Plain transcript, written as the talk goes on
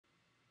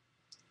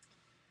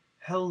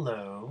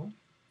Hello,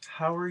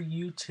 how are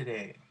you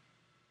today?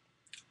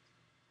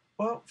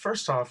 Well,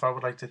 first off, I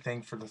would like to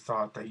thank for the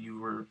thought that you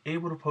were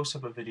able to post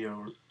up a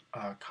video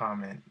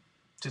comment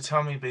to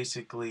tell me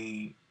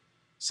basically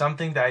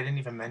something that I didn't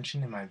even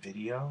mention in my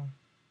video.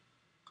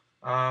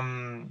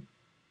 Um,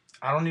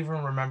 I don't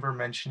even remember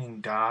mentioning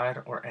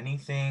God or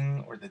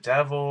anything, or the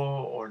devil,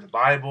 or the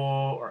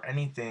Bible, or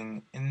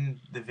anything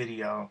in the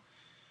video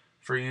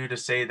for you to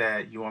say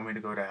that you want me to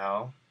go to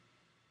hell,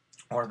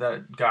 or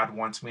that God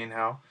wants me in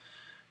hell.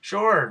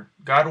 Sure,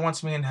 God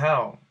wants me in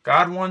hell.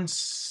 God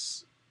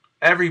wants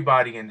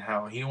everybody in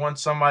hell. He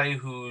wants somebody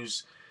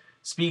who's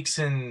speaks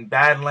in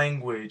bad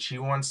language. He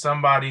wants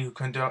somebody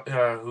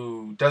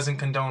who doesn't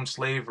condone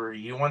slavery.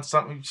 He wants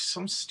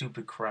some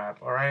stupid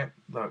crap. All right,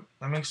 look,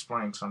 let me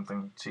explain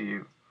something to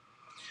you.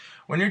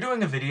 When you're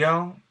doing a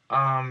video,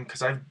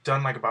 because I've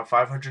done like about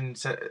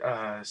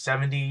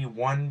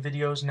 571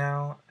 videos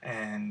now,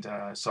 and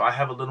so I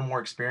have a little more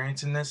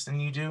experience in this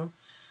than you do.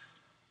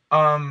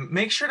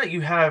 Make sure that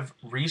you have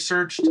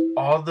researched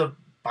all the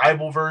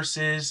Bible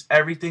verses,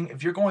 everything,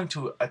 if you're going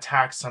to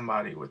attack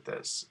somebody with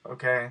this,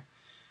 okay?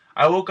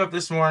 I woke up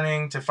this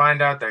morning to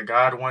find out that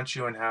God wants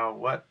you in hell.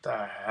 What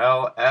the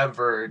hell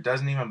ever? It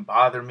doesn't even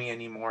bother me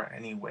anymore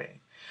anyway.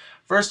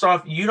 First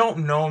off, you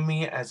don't know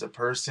me as a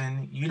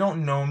person. You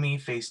don't know me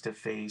face to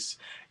face.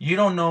 You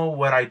don't know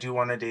what I do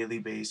on a daily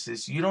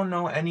basis. You don't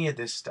know any of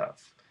this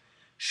stuff.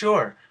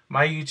 Sure,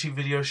 my YouTube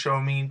videos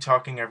show me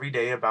talking every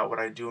day about what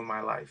I do in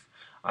my life.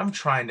 I'm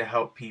trying to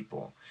help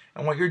people.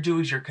 And what you're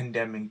doing is you're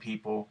condemning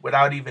people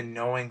without even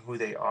knowing who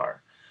they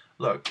are.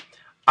 Look,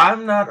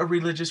 I'm not a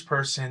religious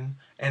person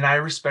and I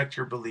respect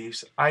your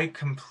beliefs. I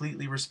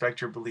completely respect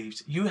your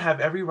beliefs. You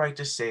have every right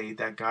to say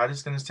that God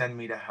is going to send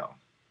me to hell.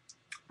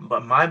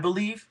 But my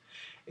belief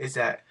is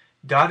that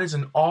God is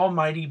an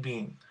almighty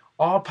being,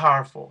 all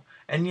powerful.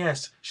 And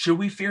yes, should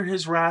we fear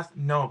his wrath?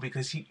 No,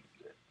 because he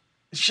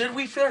should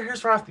we fear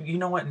his wrath? You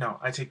know what? No,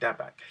 I take that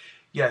back.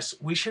 Yes,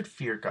 we should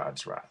fear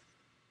God's wrath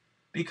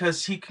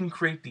because he can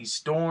create these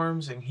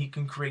storms and he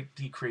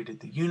created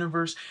the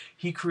universe.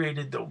 He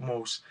created the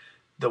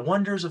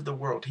wonders of the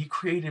world. He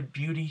created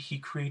beauty, he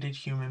created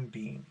human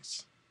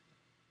beings.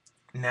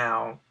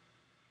 Now,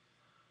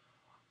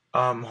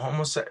 so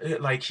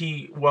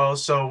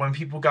when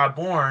people got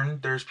born,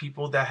 there's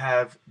people that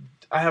have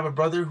I have a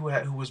brother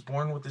who was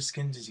born with a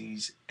skin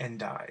disease and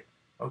died.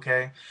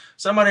 Okay,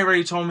 somebody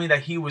already told me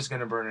that he was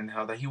going to burn in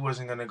hell, that he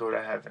wasn't going to go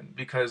to heaven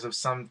because of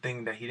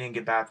something that he didn't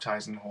get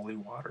baptized in holy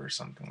water or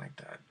something like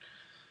that.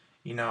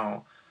 You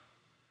know,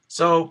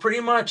 so pretty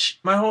much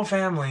my whole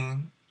family,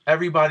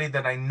 everybody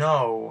that I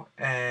know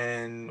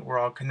and we're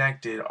all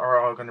connected, are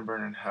all going to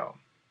burn in hell.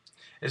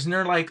 Isn't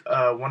there like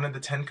one of the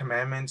Ten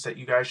Commandments that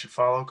you guys should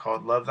follow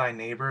called love thy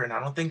neighbor? And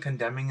I don't think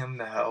condemning him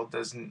to hell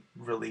doesn't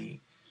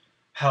really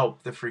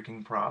help the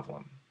freaking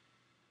problem.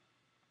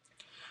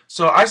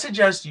 So I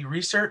suggest you properly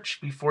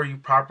research before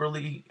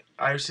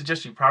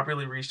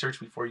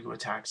you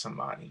attack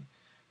somebody.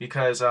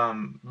 Because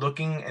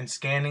looking and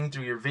scanning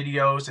through your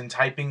videos and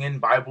typing in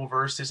Bible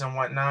verses and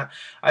whatnot,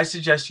 I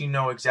suggest you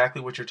know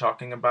exactly what you're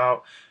talking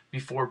about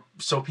before,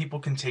 so people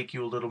can take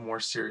you a little more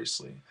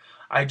seriously.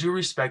 I do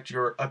respect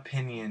your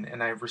opinion,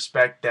 and I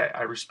respect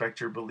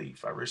your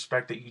belief. I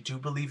respect that you do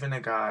believe in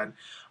a God,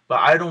 but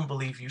I don't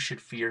believe you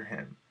should fear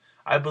him.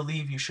 I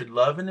believe you should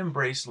love and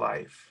embrace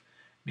life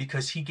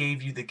because he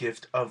gave you the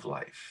gift of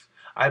life.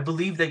 I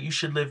believe that you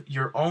should live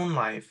your own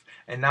life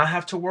and not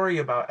have to worry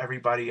about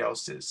everybody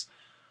else's.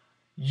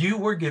 You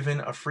were given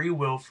a free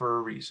will for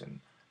a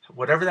reason.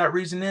 Whatever that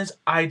reason is,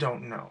 I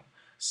don't know.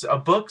 So a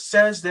book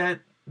says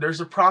that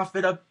there's a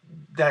prophet up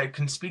that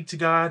can speak to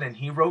God and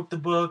he wrote the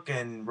book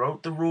and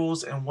wrote the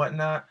rules and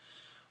whatnot.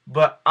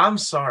 But I'm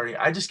sorry,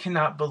 I just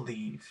cannot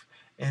believe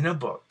in a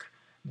book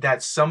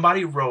that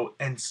somebody wrote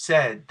and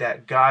said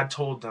that God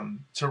told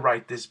them to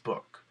write this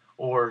book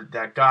or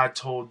that God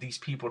told these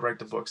people to write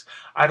the books.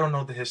 I don't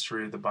know the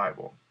history of the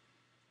Bible.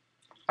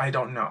 I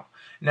don't know.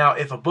 Now,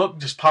 if a book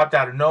just popped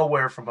out of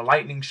nowhere from a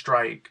lightning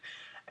strike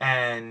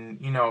and,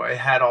 it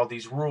had all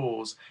these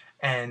rules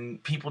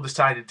and people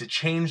decided to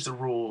change the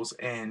rules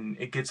and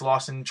it gets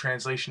lost in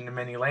translation to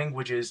many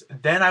languages,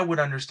 then I would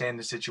understand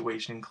the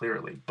situation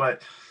clearly.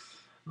 But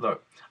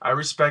look,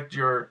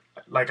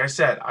 like I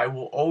said, I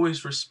will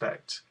always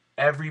respect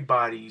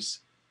everybody's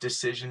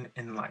decision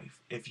in life.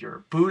 If you're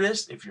a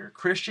Buddhist, if you're a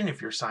Christian,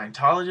 if you're a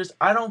Scientologist,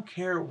 I don't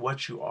care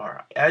what you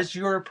are. As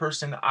you're a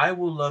person, I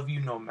will love you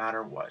no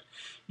matter what.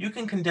 You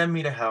can condemn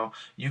me to hell.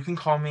 You can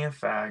call me a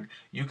fag.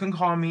 You can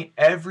call me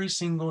every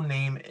single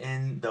name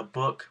in the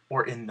book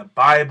or in the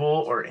Bible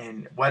or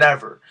in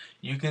whatever.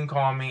 You can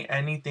call me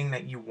anything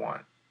that you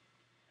want.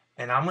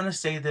 And I'm going to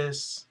say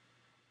this,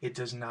 it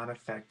does not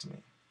affect me.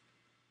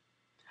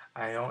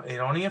 It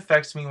only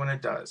affects me when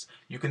it does.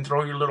 You can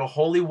throw your little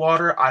holy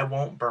water, I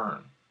won't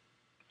burn.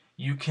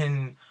 You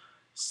can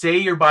say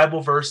your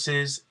Bible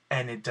verses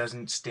and it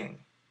doesn't sting.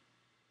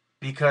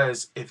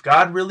 Because if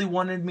God really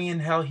wanted me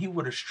in hell, he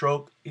would have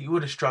struck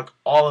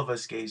all of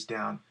us gays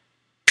down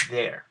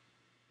there.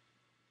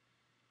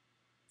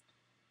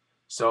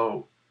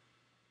 So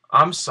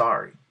I'm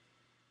sorry.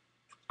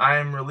 I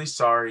am really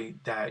sorry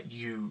that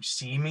you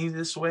see me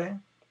this way,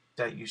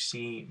 that you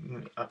see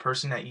a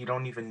person that you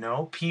don't even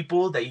know,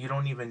 people that you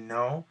don't even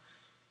know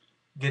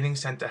getting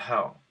sent to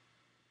hell.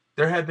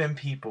 There have been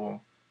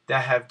people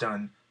that have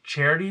done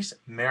charities,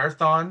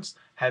 marathons,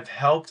 have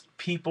helped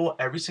people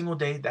every single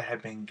day that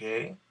have been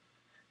gay,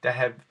 that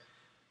have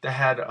that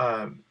had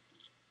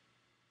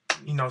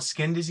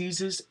skin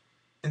diseases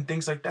and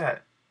things like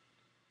that.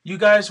 You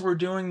guys were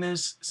doing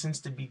this since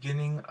the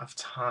beginning of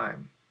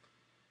time.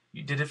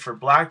 You did it for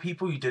black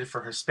people, you did it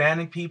for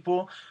Hispanic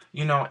people.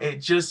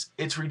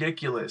 It's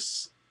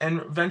ridiculous. And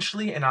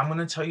eventually, and I'm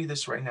going to tell you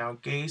this right now,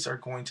 gays are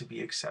going to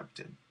be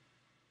accepted.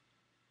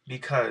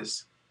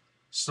 Because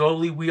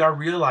slowly we are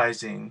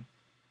realizing,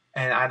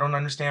 and I don't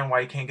understand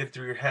why you can't get it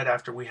through your head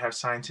after we have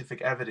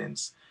scientific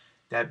evidence,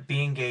 that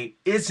being gay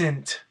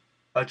isn't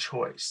a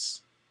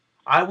choice.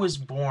 I was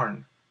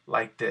born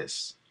like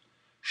this.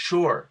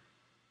 Sure,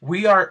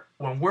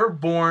 when we're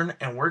born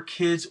and we're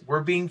kids,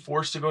 we're being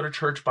forced to go to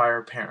church by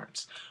our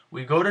parents.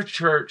 We go to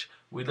church,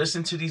 we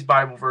listen to these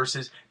Bible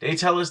verses, they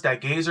tell us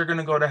that gays are going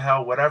to go to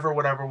hell, whatever,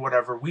 whatever,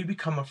 whatever. We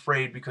become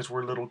afraid because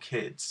we're little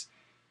kids.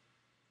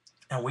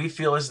 And we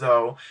feel as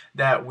though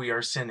that we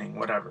are sinning,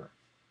 whatever.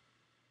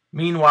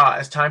 Meanwhile,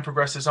 as time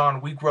progresses on,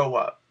 we grow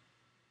up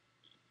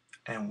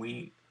and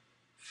we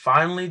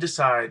finally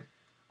decide,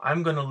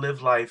 I'm going to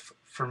live life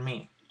for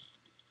me.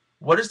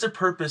 What is the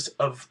purpose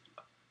of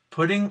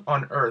putting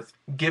on earth,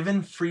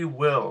 given free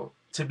will,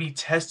 to be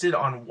tested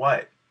on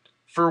what?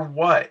 For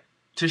what?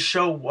 To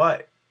show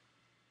what?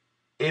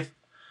 If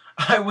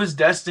I was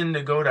destined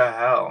to go to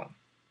hell,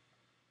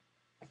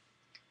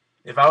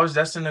 if I was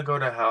destined to go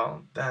to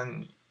hell,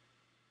 then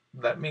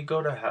let me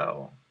go to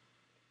hell.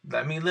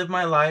 Let me live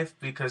my life,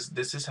 because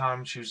this is how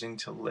I'm choosing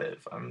to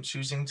live. I'm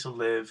choosing to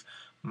live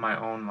my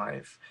own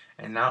life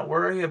and not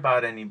worry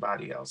about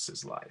anybody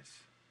else's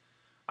life.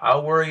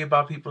 I'll worry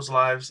about people's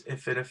lives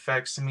if it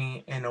affects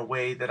me in a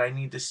way that I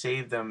need to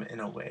save them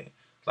in a way.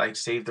 Like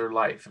save their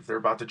life. If they're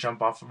about to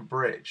jump off of a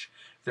bridge.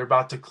 If they're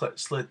about to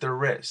slit their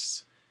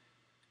wrists.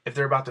 If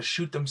they're about to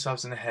shoot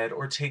themselves in the head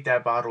or take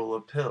that bottle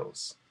of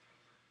pills.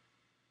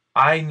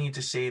 I need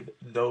to save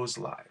those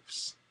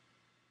lives.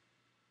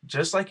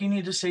 Just like you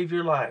need to save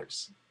your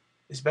lives.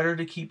 It's better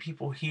to keep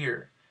people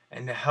here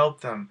and to help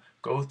them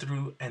go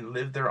through and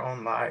live their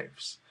own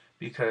lives.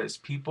 Because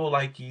people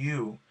like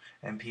you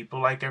and people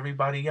like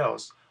everybody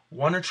else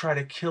want to try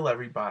to kill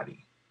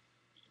everybody.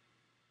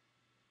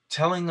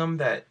 Telling them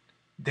that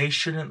they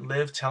shouldn't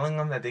live, telling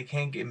them that they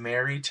can't get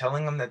married,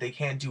 telling them that they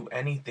can't do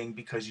anything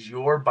because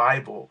your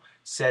Bible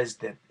says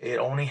that it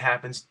only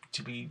happens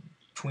to be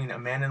between a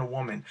man and a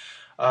woman.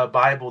 A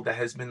Bible that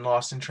has been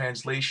lost in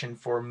translation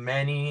for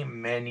many,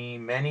 many,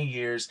 many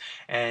years.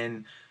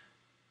 And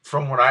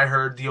from what I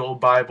heard, the old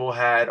Bible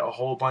had a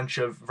whole bunch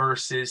of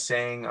verses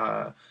saying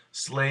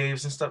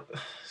slaves and stuff,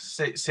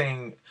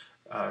 saying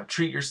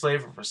treat your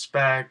slave with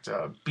respect,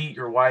 beat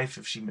your wife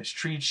if she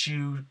mistreats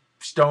you,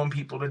 stone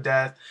people to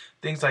death,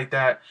 things like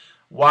that.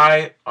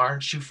 Why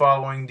aren't you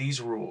following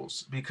these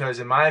rules? Because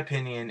in my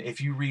opinion,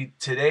 if you read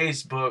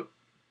today's book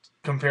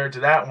compared to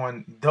that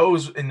one,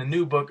 those in the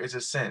new book is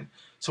a sin.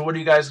 So what are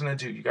you guys going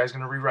to do? You guys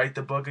going to rewrite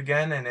the book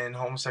again, and then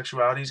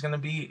homosexuality is going to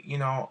be,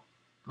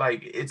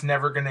 like it's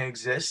never going to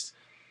exist?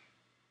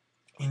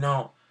 You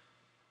know,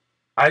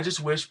 I just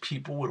wish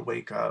people would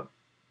wake up,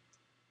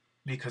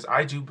 because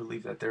I do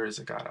believe that there is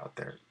a God out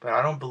there, but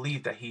I don't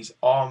believe that he's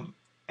all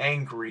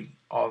angry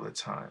all the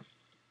time.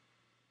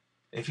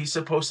 If he's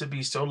supposed to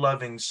be so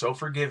loving, so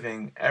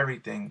forgiving,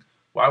 everything,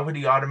 why would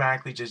he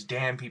automatically just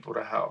damn people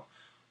to hell?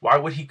 Why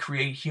would he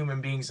create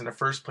human beings in the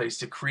first place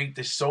to create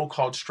this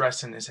so-called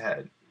stress in his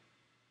head?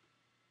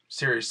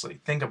 Seriously,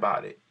 think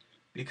about it.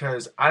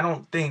 Because I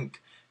don't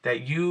think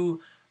that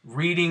you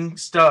reading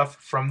stuff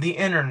from the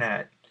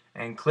internet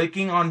and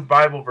clicking on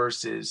Bible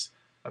verses,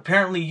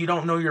 apparently you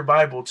don't know your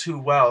Bible too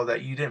well,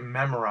 that you didn't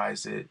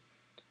memorize it,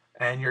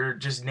 and you're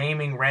just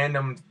naming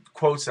random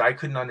quotes that I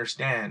couldn't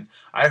understand.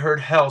 I heard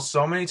hell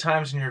so many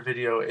times in your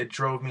video, it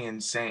drove me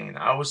insane.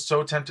 I was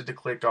so tempted to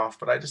click off,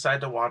 but I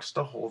decided to watch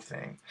the whole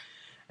thing.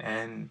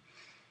 And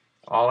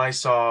all I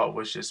saw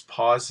was just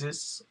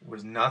pauses,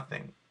 was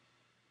nothing.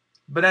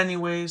 But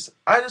anyways,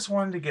 I just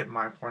wanted to get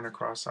my point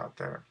across out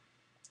there.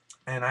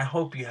 And I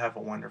hope you have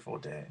a wonderful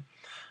day.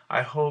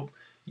 I hope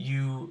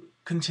you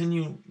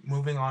continue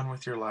moving on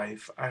with your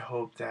life. I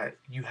hope that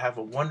you have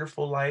a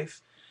wonderful life.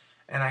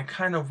 And I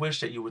kind of wish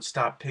that you would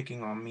stop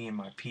picking on me and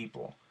my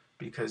people,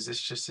 because this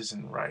just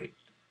isn't right.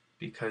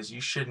 Because you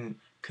shouldn't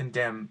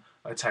condemn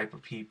a type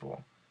of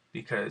people,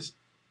 because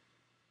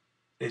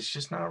it's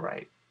just not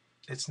right.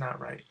 It's not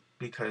right.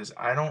 Because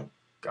I'm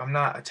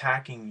not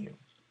attacking you.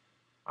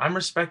 I'm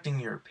respecting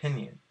your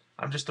opinion.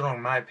 I'm just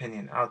throwing my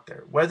opinion out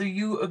there. Whether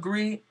you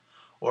agree,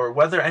 or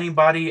whether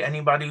anybody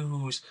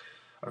who's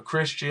a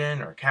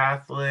Christian or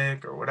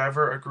Catholic or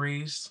whatever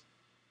agrees,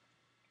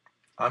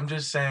 I'm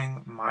just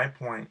saying my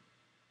point.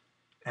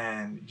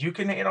 And you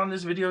can hate on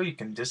this video, you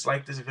can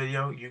dislike this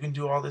video, you can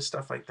do all this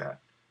stuff like that.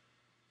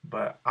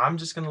 But I'm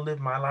just going to live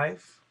my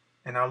life.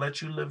 and I'll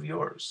let you live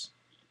yours.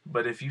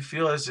 But if you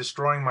feel as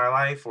destroying my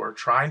life, or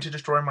trying to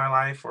destroy my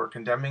life, or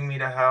condemning me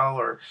to hell,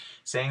 or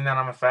saying that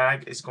I'm a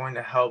fag is going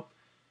to help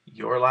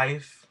your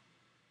life,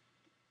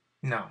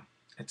 no,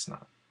 it's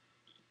not.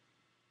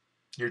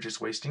 You're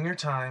just wasting your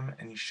time,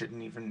 and you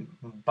shouldn't even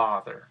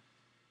bother.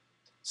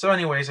 So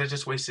anyways, I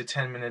just wasted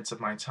 10 minutes of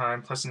my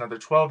time, plus another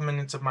 12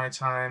 minutes of my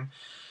time.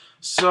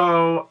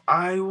 So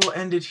I will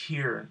end it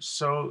here.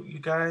 So you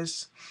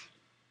guys,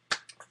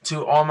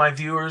 to all my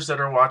viewers that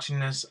are watching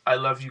this, I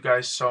love you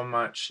guys so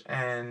much.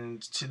 And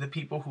to the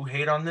people who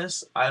hate on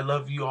this, I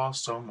love you all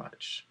so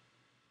much.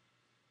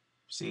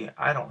 See,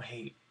 I don't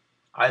hate.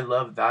 I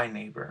love thy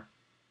neighbor.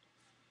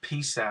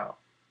 Peace out.